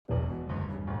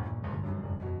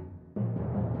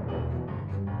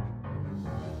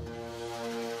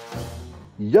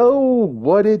Yo,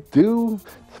 what it do?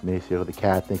 It's Maceo the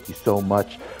Cat. Thank you so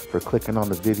much for clicking on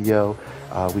the video.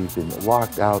 We've been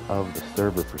locked out of the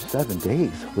server for 7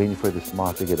 days waiting for this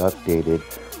mod to get updated.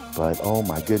 But oh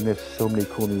my goodness, so many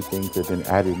cool new things have been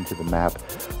added into the map.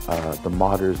 The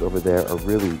modders over there are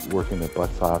really working their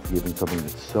butts off, giving something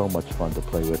that's so much fun to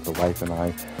play with. The wife and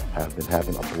I have been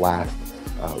having a blast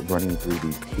running through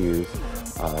these tiers.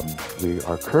 We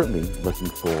are currently looking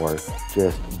for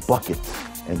just buckets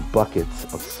and buckets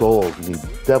of souls. We need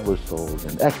devilish souls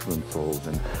and excellent souls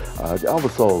and all the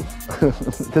souls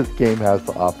this game has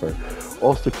to offer.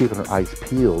 Also keeping our eyes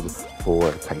peeled for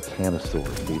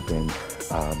Titanosaurs. They've been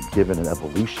given an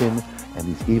evolution, and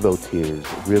these Evo tiers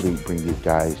really bring these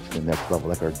guys to the next level,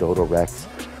 like our Dodo Rex.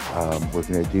 We're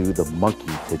going to do the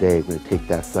monkey today. We're going to take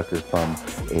that sucker from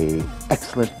a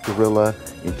excellent gorilla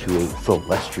into a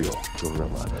celestial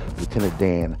gorilla. Lieutenant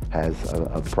Dan has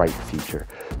a bright future.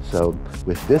 So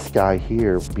with this guy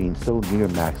here being so near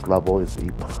max level, it's a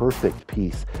perfect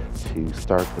piece to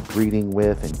start the breeding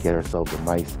with and get ourselves a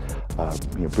nice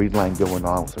breeding line going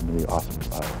on with some really awesome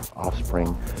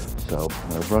offspring. So I'm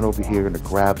going to run over here and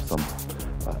grab some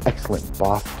excellent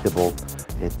boss kibble.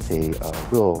 It's a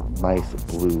real nice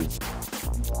blue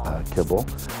kibble.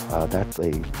 That's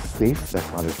a safe,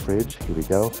 that's not a fridge. Here we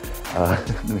go. I'm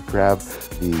going to grab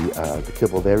the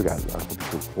kibble there. We got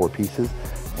 4 pieces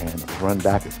and run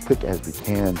back as quick as we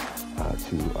can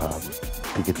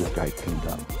to get this guy tamed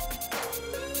up.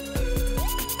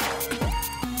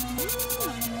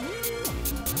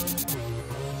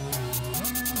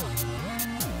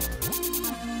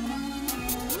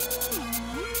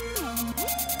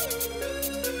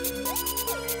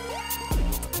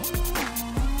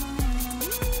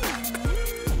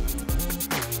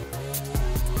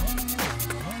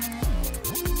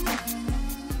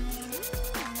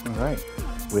 Alright,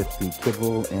 with the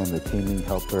kibble and the taming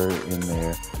helper in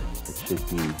there, it should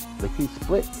be lickety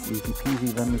split, easy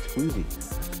peasy lemon squeezy.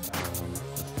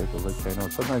 Let's take a look. I know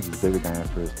sometimes these bigger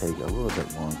dinosaurs take a little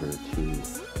bit longer to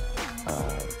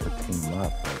tame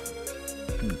up,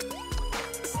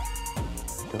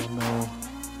 but I don't know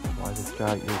why this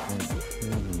guy isn't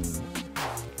taming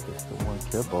just the one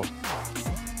kibble.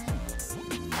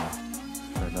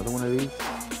 Try another one of these. I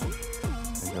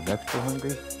think I'm extra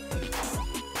hungry.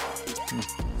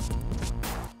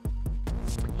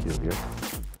 Peculiar.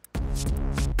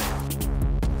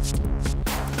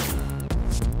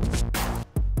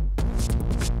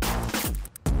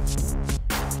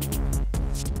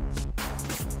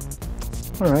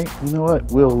 Alright, you know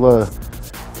what? We'll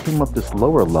team up this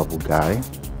lower level guy,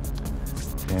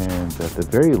 and at the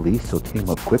very least he'll team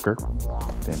up quicker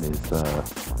than his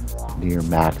near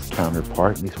max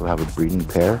counterpart. At least we'll have a breeding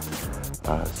pair.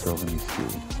 So let me see.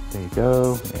 There you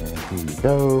go, and here you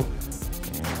go,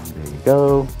 and there you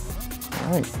go.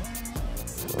 Alright,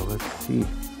 so let's see.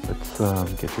 Let's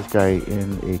get this guy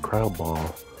in a crowd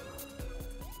ball.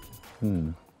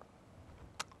 I'm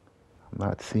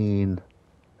not seeing...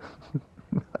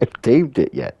 I've tamed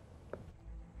it yet.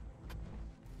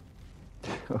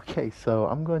 Okay, so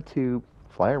I'm going to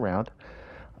fly around.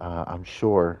 I'm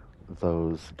sure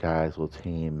those guys will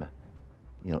tame,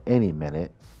 any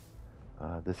minute.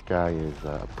 This guy is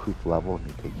poop level. Let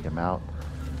me take him out.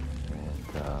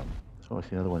 And I see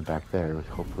another one back there.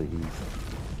 Hopefully he's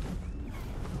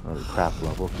another crap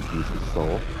level. Could use his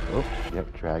soul. Oh,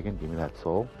 yep, dragon. Give me that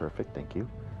soul. Perfect. Thank you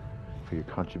for your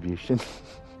contribution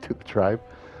to the tribe.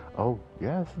 Oh,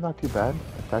 yeah, this is not too bad.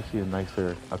 It's actually a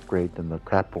nicer upgrade than the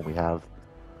crap one we have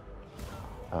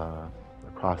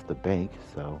across the bank.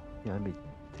 So, yeah, let me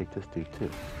take this dude too.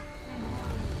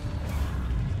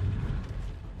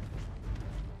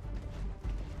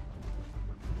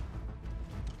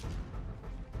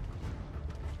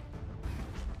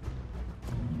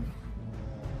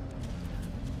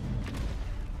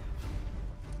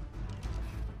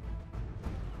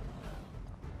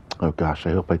 Oh gosh, I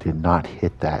hope I did not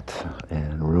hit that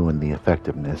and ruin the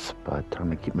effectiveness, but I'm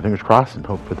going to keep my fingers crossed and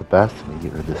hope for the best. Let me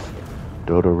get rid of this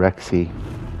Dodo Rexy.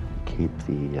 Keep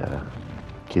the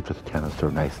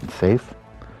Titanosaur nice and safe.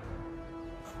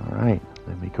 Alright,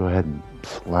 let me go ahead and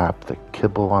slap the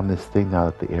kibble on this thing now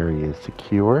that the area is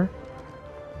secure.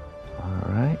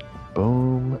 Alright,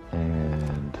 boom,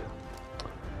 and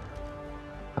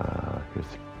here's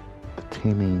the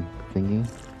taming thingy.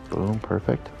 Boom,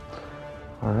 perfect.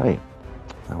 Alright,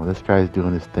 now when this guy's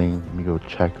doing his thing, let me go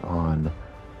check on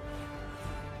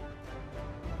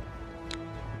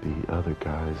the other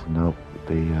guys. Nope,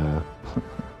 they,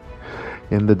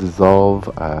 in the dissolve,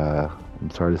 I'm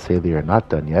sorry to say they are not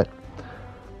done yet.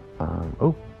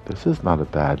 Oh, this is not a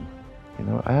bad,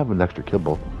 I have an extra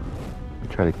kibble. Let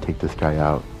me try to take this guy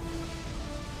out.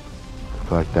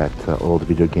 feel like that old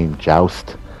video game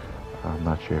Joust. I'm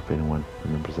not sure if anyone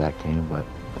remembers that game, but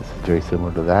this is very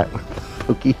similar to that with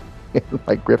Pokey and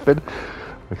my Griffin.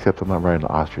 Except I'm not riding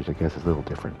an ostrich. I guess it's a little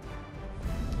different.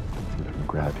 Let's see if I can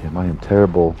grab him. I am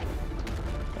terrible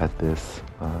at this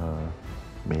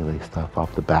melee stuff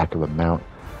off the back of a mount.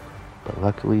 But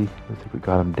luckily, I think we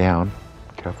got him down.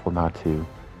 Careful not to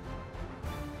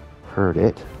hurt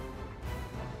it.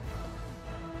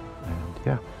 And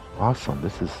yeah, awesome.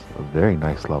 This is a very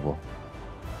nice level.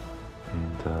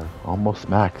 And almost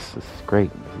max. This is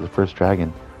great. This is the first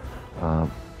dragon.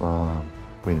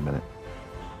 Wait a minute.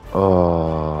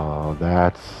 Oh,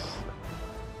 that's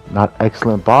not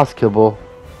excellent boss kibble.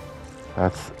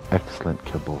 That's excellent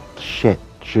kibble. Shit.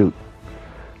 Shoot.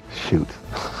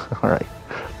 Alright.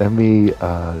 Let me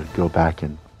go back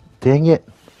and... Dang it.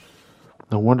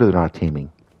 No wonder they're not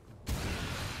taming.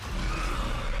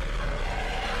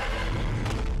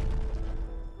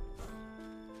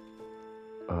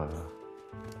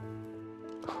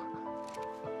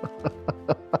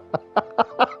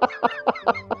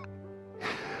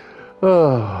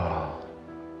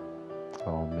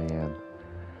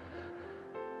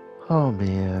 Oh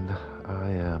man,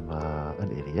 I am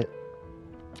an idiot.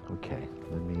 Okay,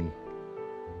 let me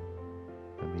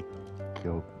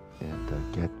go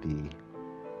and get the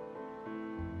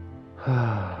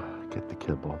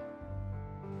kibble.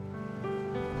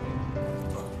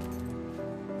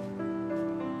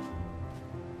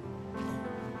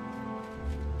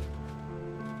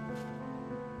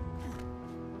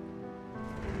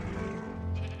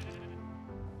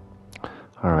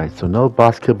 Alright, so no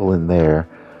boss kibble in there,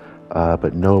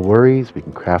 but no worries, we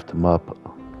can craft them up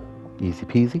easy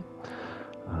peasy.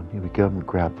 Here we go, I'm going to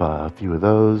grab a few of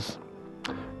those.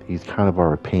 These kind of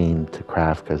are a pain to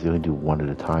craft because they only do one at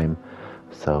a time.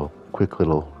 So, quick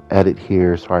little edit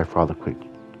here, sorry for all the quick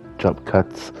jump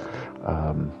cuts.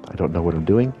 I don't know what I'm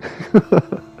doing.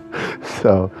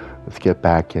 So, let's get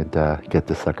back and get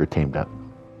this sucker tamed up.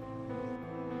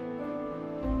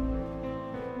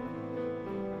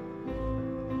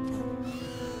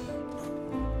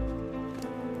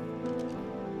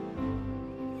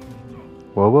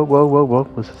 Whoa.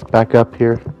 Let's just back up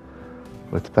here.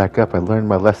 Let's back up. I learned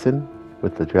my lesson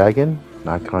with the dragon.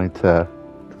 Not going to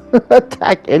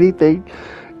attack anything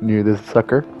near this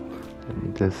sucker. Let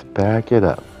me just back it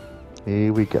up.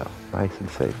 Here we go. Nice and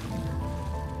safe.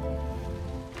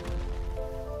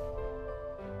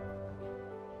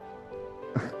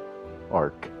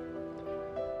 Ark.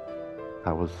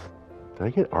 Did I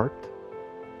get arced?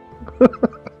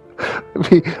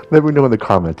 Let me know in the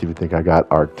comments if you think I got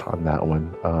arced on that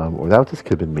one. Or that just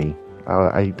could have been me.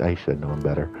 I should have known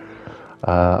better.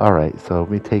 Alright, so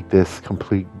let me take this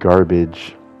complete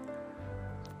garbage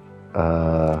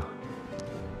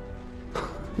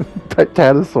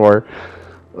Titanosaur.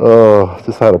 Oh,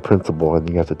 just out of principle, I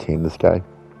think I have to tame this guy.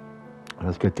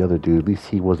 Let's get the other dude. At least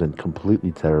he wasn't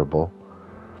completely terrible.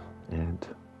 And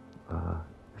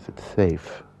is it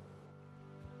safe?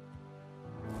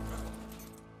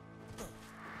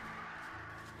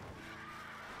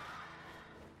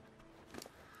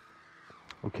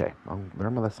 Okay, I'll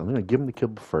learn my lesson. I'm going to give him the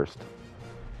kibble first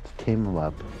to tame him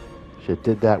up. Shit,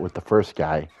 did that with the first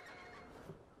guy.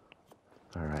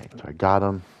 Alright, so I got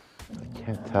him. I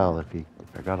can't tell if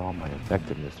I got all my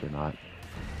effectiveness or not.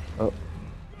 Oh.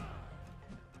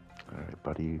 Alright,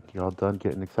 buddy, you all done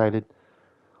getting excited?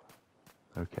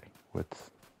 Okay,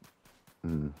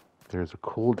 there's a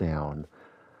cooldown.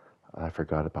 I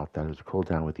forgot about that. There's a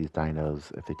cooldown with these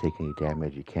dinos. If they take any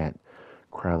damage, you can't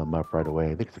crown them up right away.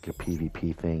 I think it's like a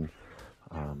PvP thing.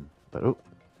 But oh,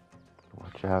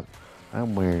 watch out.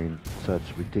 I'm wearing such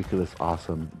ridiculous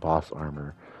awesome boss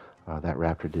armor. That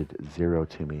raptor did 0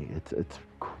 to me. It's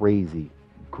crazy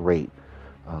great.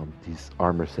 These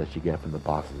armor sets you get from the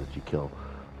bosses that you kill.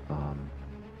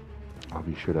 I'll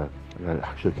be sure to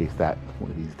showcase that one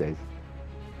of these days.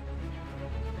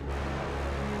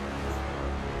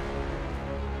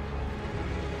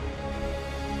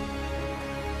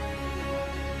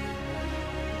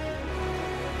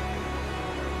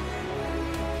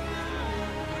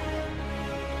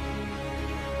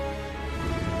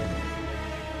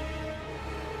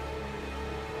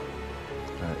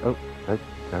 Oh, did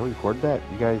I record that?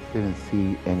 You guys didn't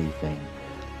see anything.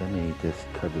 Let me just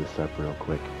cover this up real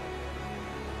quick.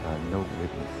 No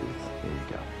witnesses. There we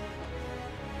go.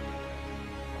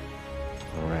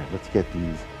 Alright, let's get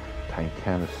these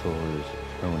Titanosaurs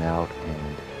thrown out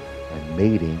and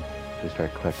mating. Just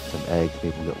start collecting some eggs.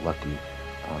 Maybe we'll get lucky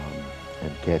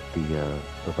and get the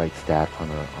right stats on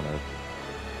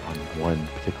one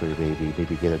particular baby.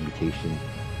 Maybe get a mutation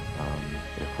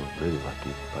if we're really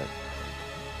lucky. But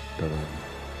the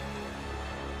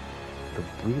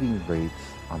breeding rates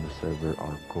on the server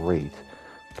are great,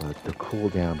 but the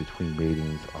cooldown between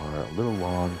matings are a little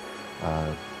long.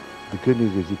 The good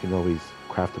news is you can always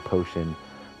craft a potion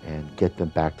and get them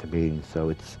back to mating, so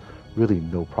it's really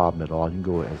no problem at all. You can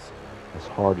go as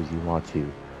hard as you want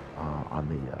to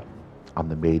on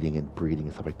the mating and breeding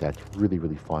and stuff like that. It's really,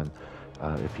 really fun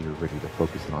if you're ready to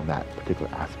focus in on that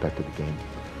particular aspect of the game.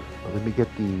 But let me get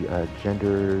the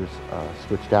genders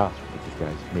switched out so that these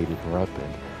guys mated her up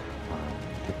and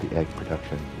get the egg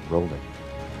production rolling.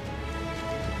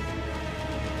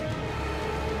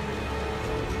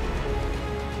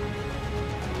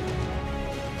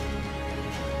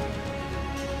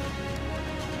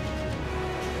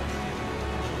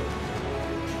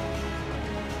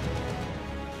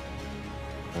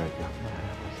 Alright, yeah, man,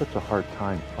 I have such a hard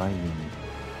time finding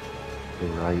the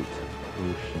right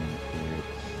potion here.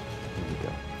 Here we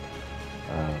go.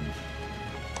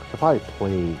 I'll probably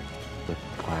play with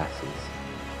classes.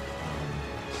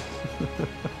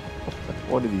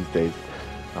 One of these days,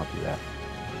 I'll do that.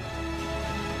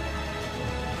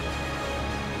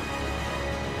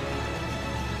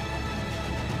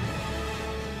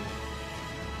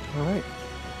 Alright,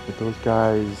 with those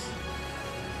guys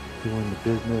doing the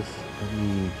business, I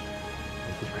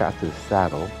just crafted a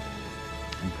saddle.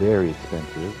 Very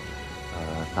expensive.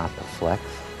 Not the flex,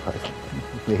 but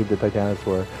made the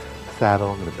Titanosaur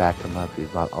saddle. I'm going to back him up.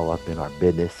 He's not all up in our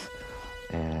business.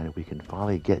 And we can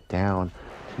finally get down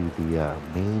to the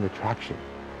main attraction.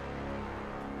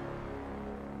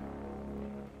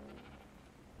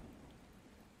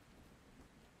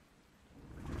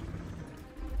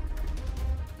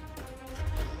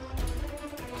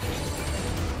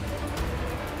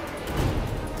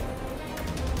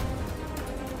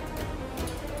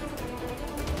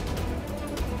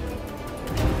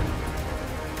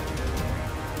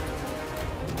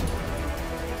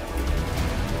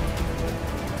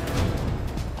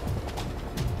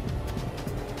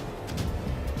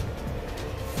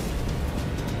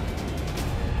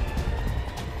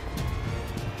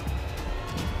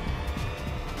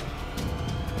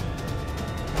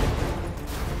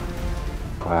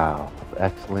 Wow,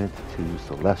 excellent to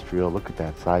celestial. Look at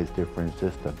that size difference.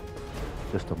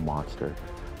 Just a monster.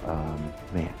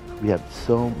 Man, we have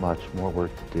so much more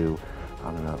work to do.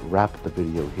 I'm gonna wrap up the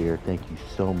video here. Thank you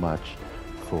so much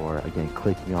for again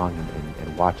clicking on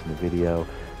and watching the video.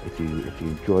 If you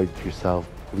enjoyed yourself,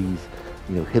 please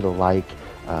hit a like,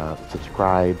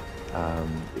 subscribe.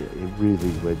 It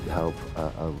really would help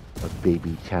a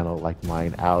baby channel like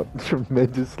mine out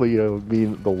tremendously. It would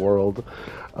mean the world.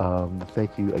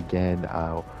 Thank you again.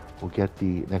 We'll get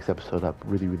the next episode up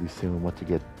really, really soon once we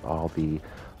get all the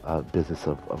business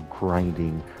of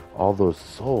grinding all those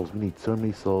souls. We need so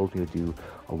many souls. We need to do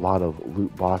a lot of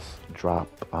loot boss drop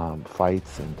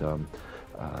fights and to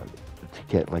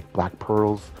get like black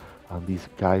pearls. These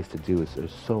guys to do is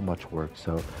there's so much work.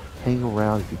 So hang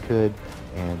around if you could,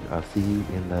 and see you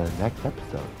in the next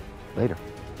episode. Later.